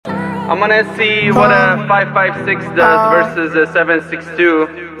I'm gonna see what a 556 does versus a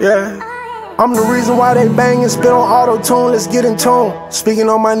 762. Yeah. I'm the reason why they bang and spit on auto-tune. Let's get in tune. Speaking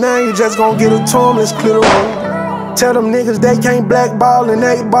on my name, you just gon' get a tune. Let's clear the room. Tell them niggas they can't blackball and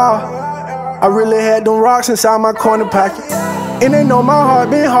 8-ball. I really had them rocks inside my corner pocket. And they know my heart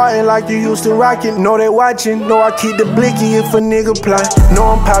been hardened like you used to rock it. Know they watching, know I keep the blicky if a nigga plot.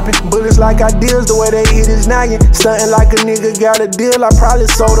 Know I'm popping bullets like ideas, the way they hit is nagging. Stunting like a nigga got a deal, I probably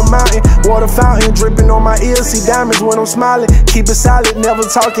sold a mountain. Water fountain dripping on my ears, see diamonds when I'm smiling. Keep it solid, never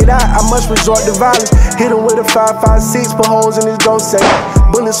talk it out, I must resort to violence. Hit him with a 5.56, put holes in his dough safe.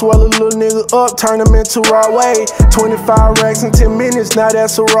 Bullets swell a little nigga up, turn him into raw weight. 25 racks in 10 minutes, now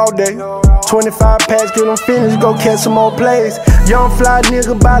that's a raw day. 25 packs, get them finished, go catch some more plays. Young fly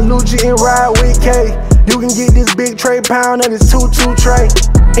nigga buy Lucci and ride with K. You can get this big tray pound of this 2-2 tray.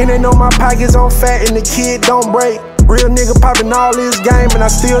 And they know my pockets on fat and the kid don't break. Real nigga poppin' all this game and I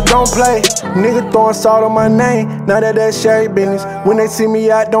still don't play. Nigga throwing salt on my name, now that shade business. When they see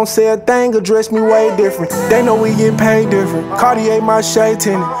me out, don't say a thing, address me way different. They know we get paid different. Cartier my shade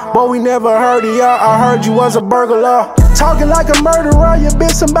tenant. But we never heard of y'all, I heard you was a burglar. Talking like a murderer, you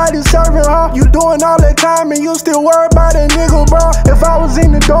bitch somebody serving her. You doing all that time and you still worry about a nigga, bro. If I was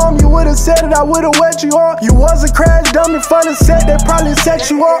in the dorm, you would've said it, I would've wet you up. You was a crash dummy for the set, they probably set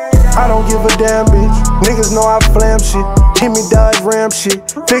you up. I don't give a damn, bitch. Niggas know I flam shit. Hit me Dodge Ram shit.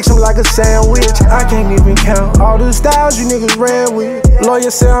 Fix them like a sandwich. I can't even count all the styles you niggas ran with.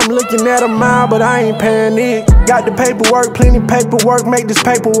 Lawyer say I'm looking at a mile, but I ain't paying it. Got the paperwork, plenty paperwork, make this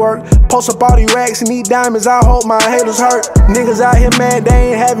paperwork. Post up all these racks and these diamonds, I hope my haters hurt. Niggas out here mad,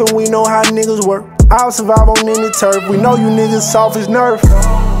 they ain't having, we know how niggas work. I'll survive on any turf, we know you niggas soft as nerf.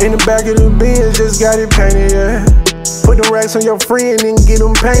 In the back of the Benz, just got it painted, yeah. Put the racks on your friend and get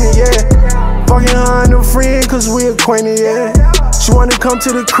them painted, yeah. Fucking her and her friend, cause we acquainted, yeah. She wanna come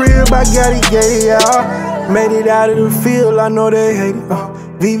to the crib, I got it, yeah. Made it out of the field, I know they hate it.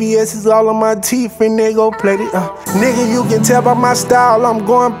 VVS is all on my teeth and they go plate it. Nigga, you can tell by my style, I'm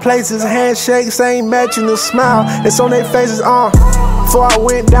going places. Handshakes ain't matching the smile, it's on their faces, Before I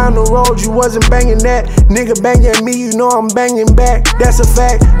went down the road, you wasn't banging that. Nigga banging me, you know I'm banging back. That's a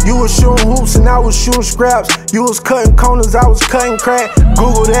fact. You was shooting hoops and I was shooting scraps. You was cutting corners, I was cutting crack.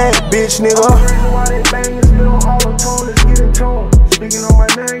 Google that, bitch, nigga.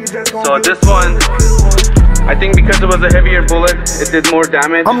 So this one, I think because it was a heavier bullet, it did more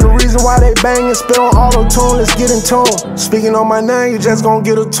damage. I'm the reason why they bang and spit on auto-tune. Let's get in tune. Speaking on my name, you just gon'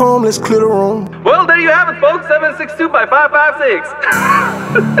 get a tune. Let's clear the room. Well, there you have it, folks. 762 by 556.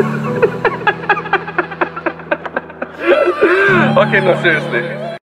 Okay, no, seriously.